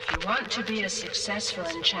want to be a successful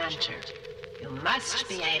enchanter, you must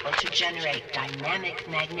be able to generate dynamic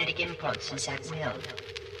magnetic impulses at will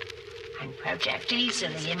and project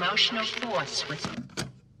easily emotional force with...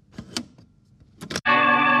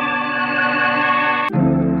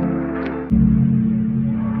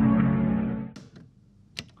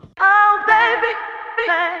 Oh, baby,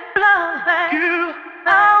 love you.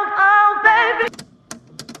 Oh, baby.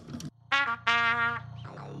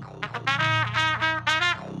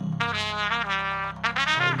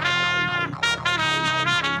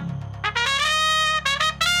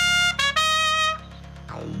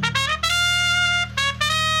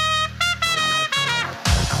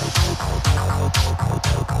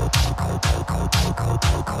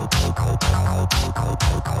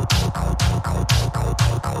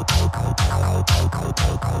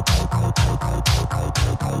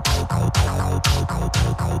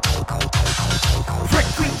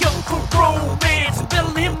 Wreckwieum for romance,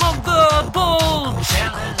 build him on the bulge.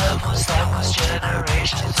 Telling levels that was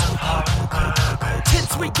generations of hard murmurs.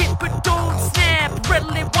 Tense we get but don't snap,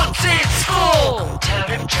 readily once it's full.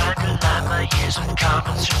 Tariff trying to line my ears with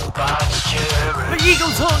comments from botched jurors. My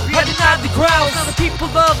ego's hungry, I deny the growls. Now the people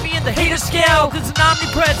love me and the haters scowl. There's an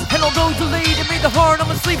omnipresence, and although delayed, it made the heart on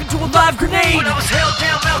my sleeve into a live grenade. When I was held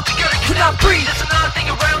down, mouth together, could not breathe. There's another thing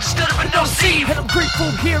around, stutter but no sieve. And I'm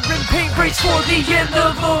grateful here in pain, grace for the end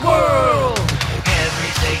of the world.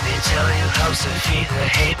 Everything they tell you helps to feed the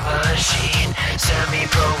hate machine.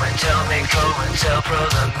 Semi-pro and cointelpro,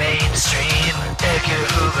 the mainstream. Edgar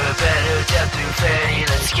Hoover, better death through feri,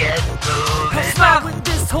 let's get moving. I smile when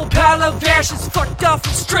this whole pile of ash is fucked off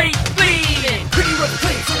and straight bleeding. Pretty rough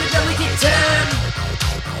place for a delicate tan.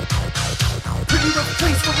 Pretty rough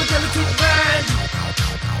place for a delicate man.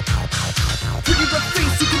 Pretty rough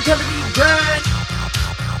face, you can tell it ain't grand.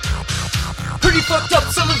 Pretty fucked up,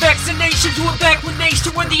 selling vaccination to a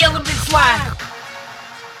vaccination where the elements lie.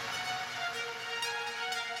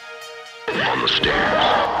 On the stairs,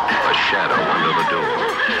 a shadow under the door,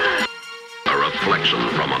 a reflection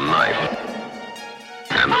from a knife,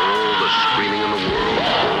 and all the screaming in the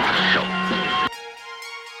world for help.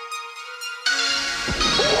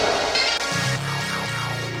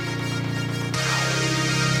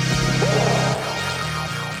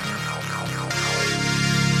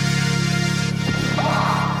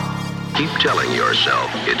 Keep telling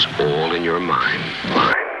yourself it's all in your mind.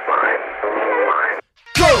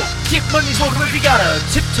 Go! Get money's over if you gotta.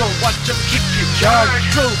 Tiptoe, watch them keep you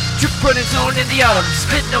charged. Drip-runnin on in the autumn.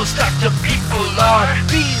 Spit no stock to people are.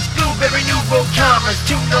 Beans, blueberry, nouveau commerce.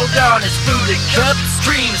 Knurled honest, fluted cups.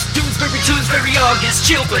 Dreams, Doonesberry, August.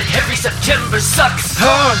 Chill, but every September sucks.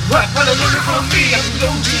 Hard rock, wanna learn it from me. I'm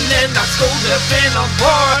Logan and I scold up and I'm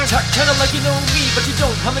hard. Talk kinda like you know me, but you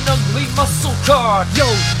don't. I'm an ugly muscle car. Yo,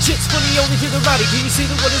 shit's funny, only hear the rowdy. Can you see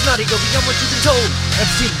the what is naughty? Go beyond what you've been told.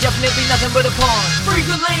 Epstein, definitely nothing but a pawn. Free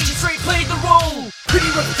the lane, straight played the role. Pretty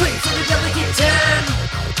rough place for a delicate tan.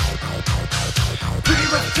 Pretty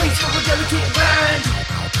rough place for a delicate man.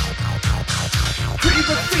 Pretty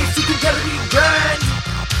rough face, you can tell it ain't grand.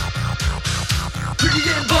 Pretty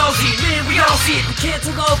damn ballsy, man, we all see it. We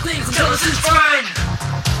cancel all things until us it's fine.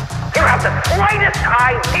 You have the slightest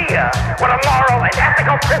idea what a moral and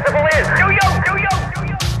ethical principle is, do you?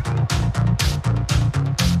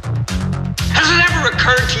 Has it ever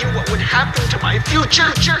occurred to you what would happen to my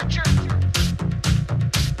future?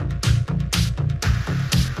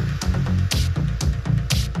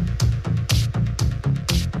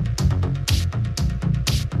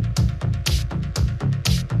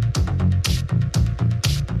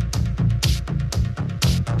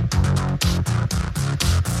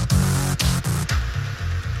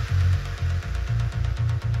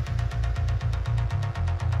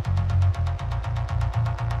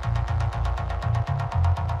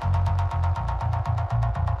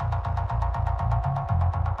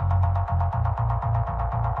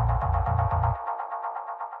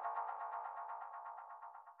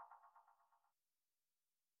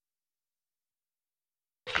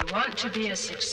 You want to be a success.